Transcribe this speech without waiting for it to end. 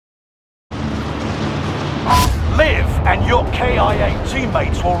and your KIA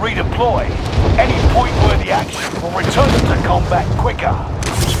teammates will redeploy. Any point-worthy action will return them to combat quicker.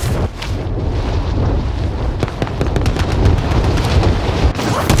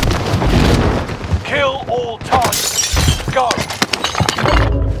 Kill all targets. Go!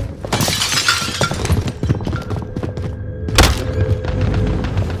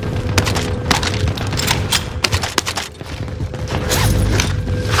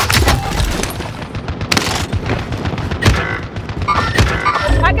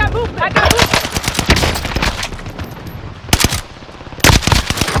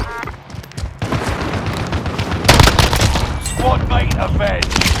 Squad mate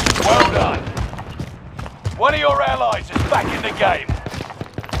avenged. Well done. One of your allies is back in the game.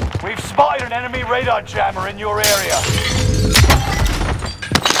 We've spotted an enemy radar jammer in your area.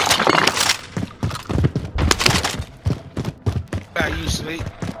 Got you, sweet.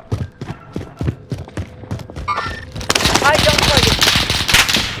 Eyes on target.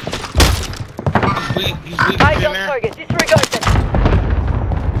 He's weak. He's weak. Eyes on target. Disregard them.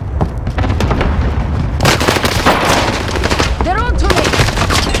 They're on to me!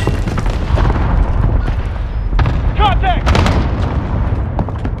 Contact!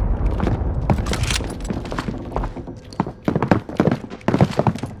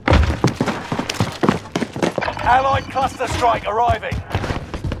 Allied cluster strike arriving.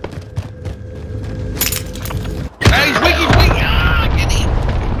 Hey, he's weak. He's weak. Ah, get him.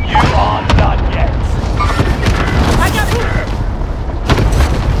 You aren't done yet. I got boosted.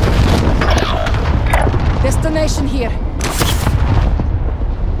 Destination here.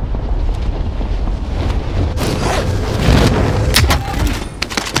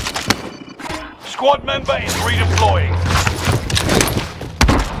 Squad member is redeploying.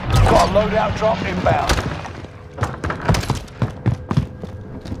 Got a loadout drop inbound.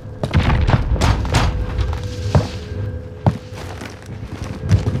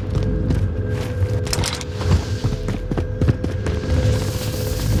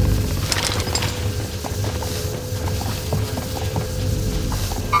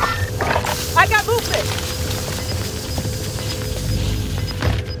 I got movement.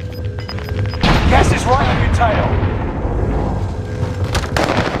 Gas is right on your tail.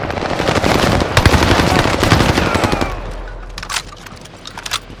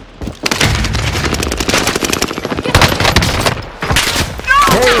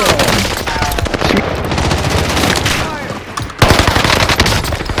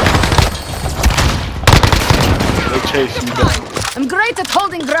 They chase you down. I'm great at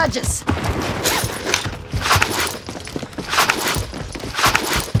holding grudges.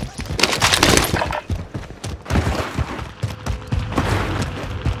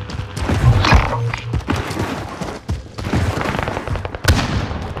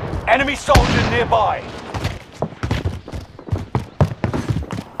 Enemy soldier nearby.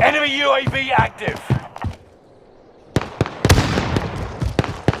 Enemy UAV active.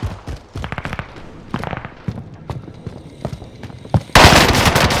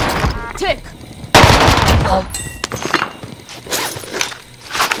 Tick!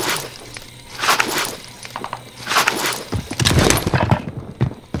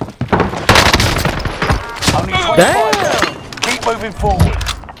 Only 25 left. Keep moving forward.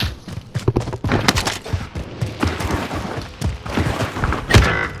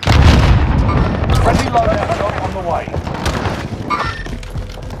 Friendly loadout drop on the way.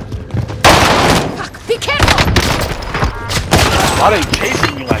 Fuck! Be careful! Why are they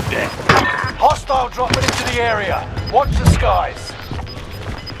chasing you like that? Hostile dropping into the area. Watch the skies.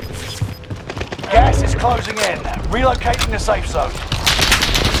 Gas is closing in. Relocating the safe zone.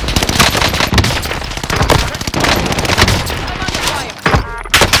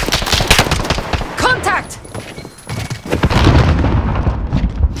 Contact!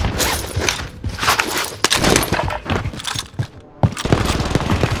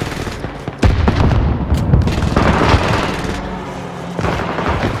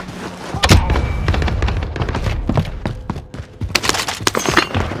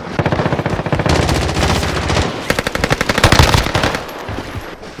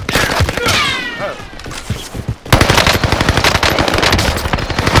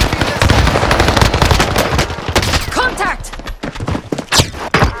 Contact!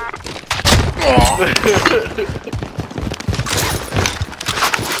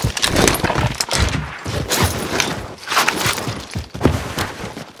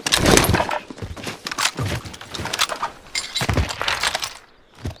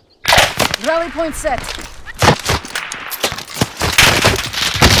 Rally point set.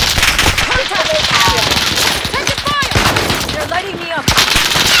 Contact! Taking fire! They're lighting me up.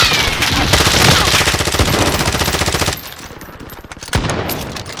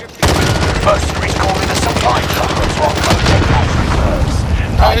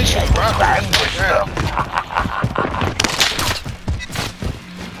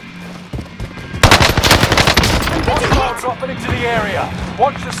 dropping into the area.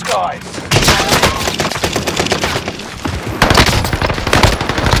 Watch the skies.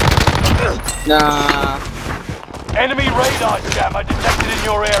 Nah. Enemy radar jammer detected in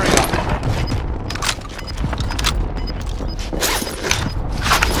your area.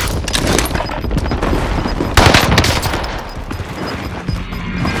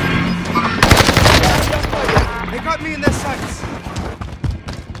 They got me in their sights.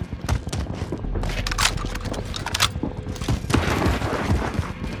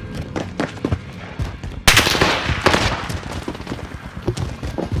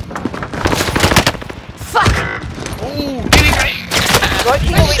 Ooh, get him right. Right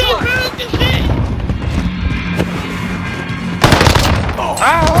here, we go.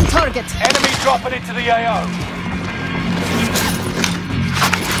 On target. Enemy dropping into the AO.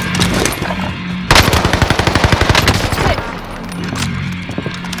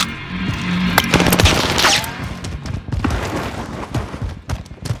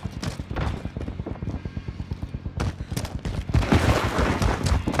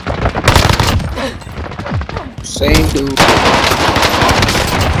 Same dude. Get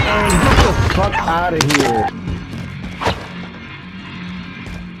the fuck out of here.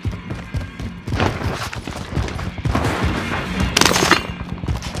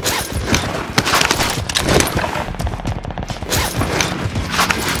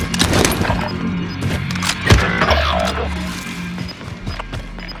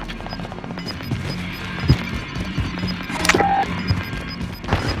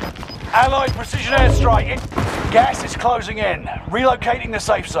 Allied precision airstrike. Gas is closing in. Relocating the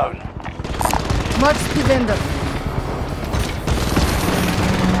safe zone. Mark the vendor.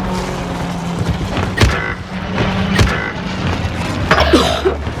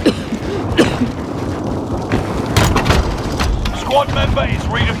 Squad member is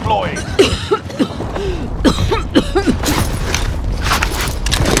redeploying.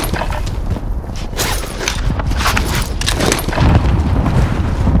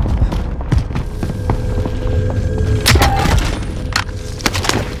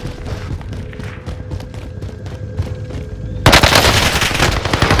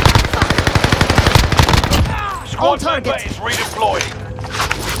 Squad member is redeploying.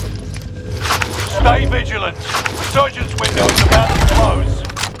 Stay vigilant. Resurgence window is about to close.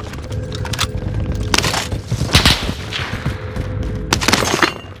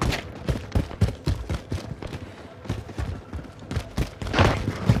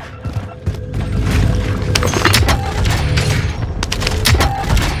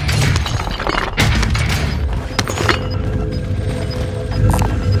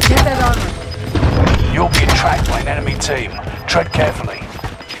 Get that armor. You'll be tracked by an enemy team. Tread carefully.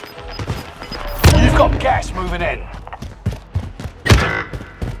 You've got gas moving in.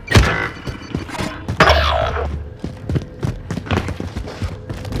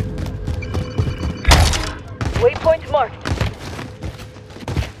 Waypoint marked.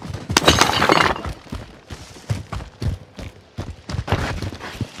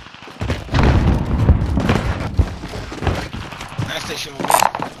 That's the show.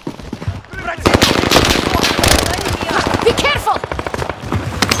 Be careful!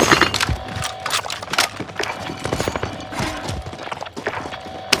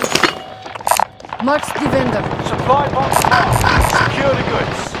 Mark the vendor. Supply box marked. Secure the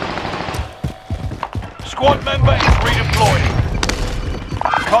goods. Squad member is redeploying.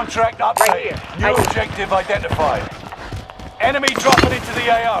 Contract update. Right here. New objective identified. Enemy dropping into the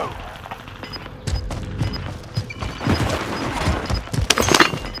AO.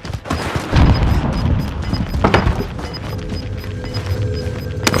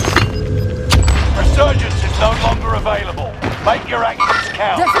 Resurgence is no longer available. Make your actions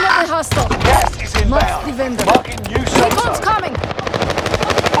count. Definitely hostile. Gas is Mark inbound. the vendor. Marking new safe Recon's zone. coming.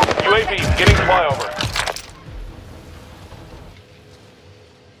 UAV getting flyover.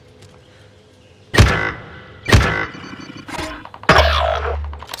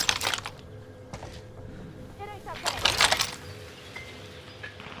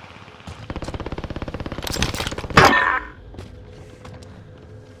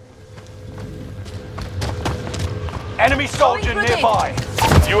 Enemy soldier Throwing nearby.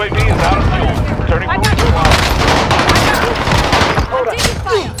 UAV is out of fuel. Returning I for got resupply. I'm taking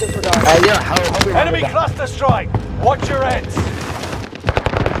fire. Disregard. Hey, yeah, hold me. Enemy cluster strike. Watch your heads.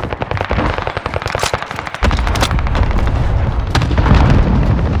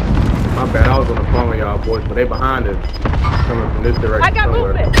 My bad, I was on the phone with y'all boys, but they behind us. Coming from this direction. I got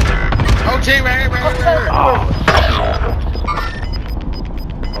somewhere. movement. OG, right here. Oh,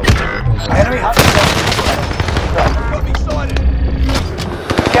 Enemy hunter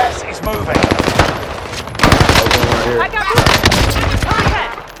gas is moving. shit. I got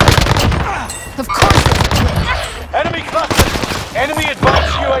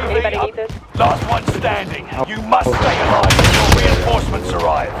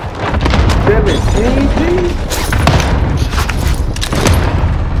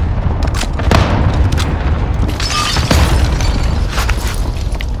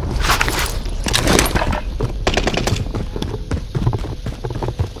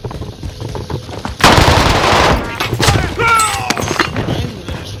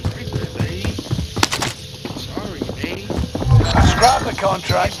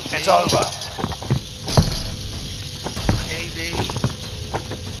contract, it's over.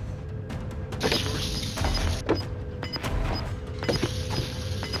 Payday.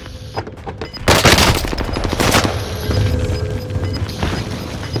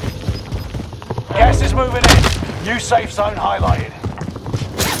 Gas is moving in. New safe zone highlighted.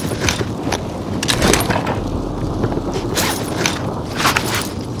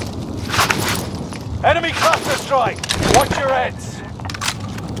 Enemy cluster strike. Watch your heads.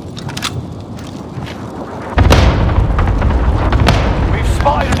 We've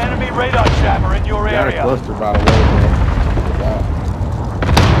spotted an enemy radar jammer in your Got a area. cluster, by the way, man.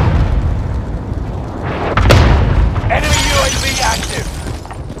 Enemy UAV active.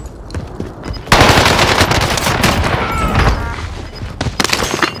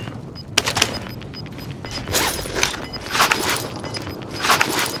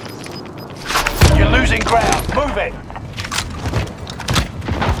 You're losing ground. Move it.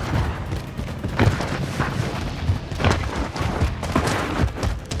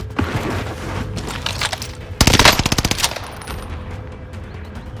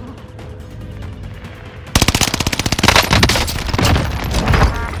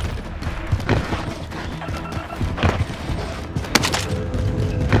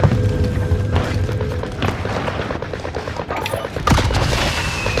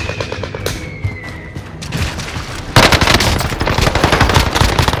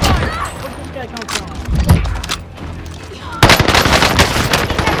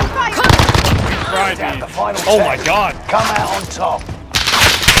 Down the final Oh 10. my God. Come out on top.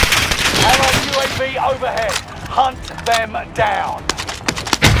 Allied UAV overhead. Hunt them down.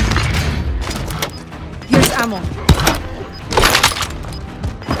 Here's ammo.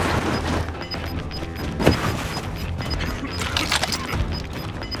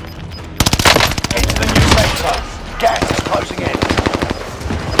 Into the new safe zone. Gas is closing in.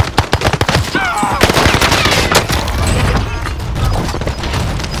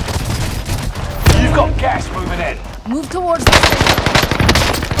 You've got gas moving in. Move towards the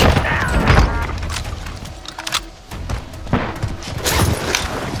station.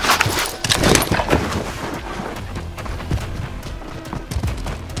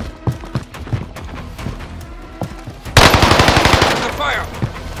 The fire.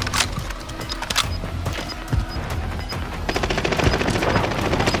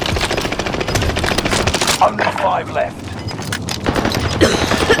 Only 5 left.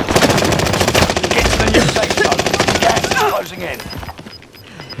 Get to the new safe zone. Gas is closing in.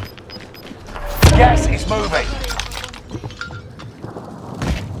 Gas is moving.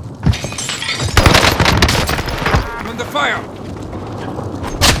 I'm under fire.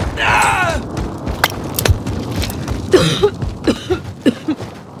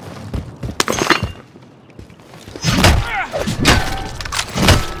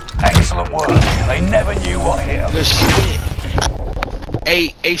 Excellent work. They never knew what hit them. Good shit.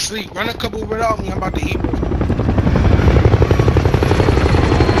 Hey, Sleep, run a couple without me. I'm about to eat.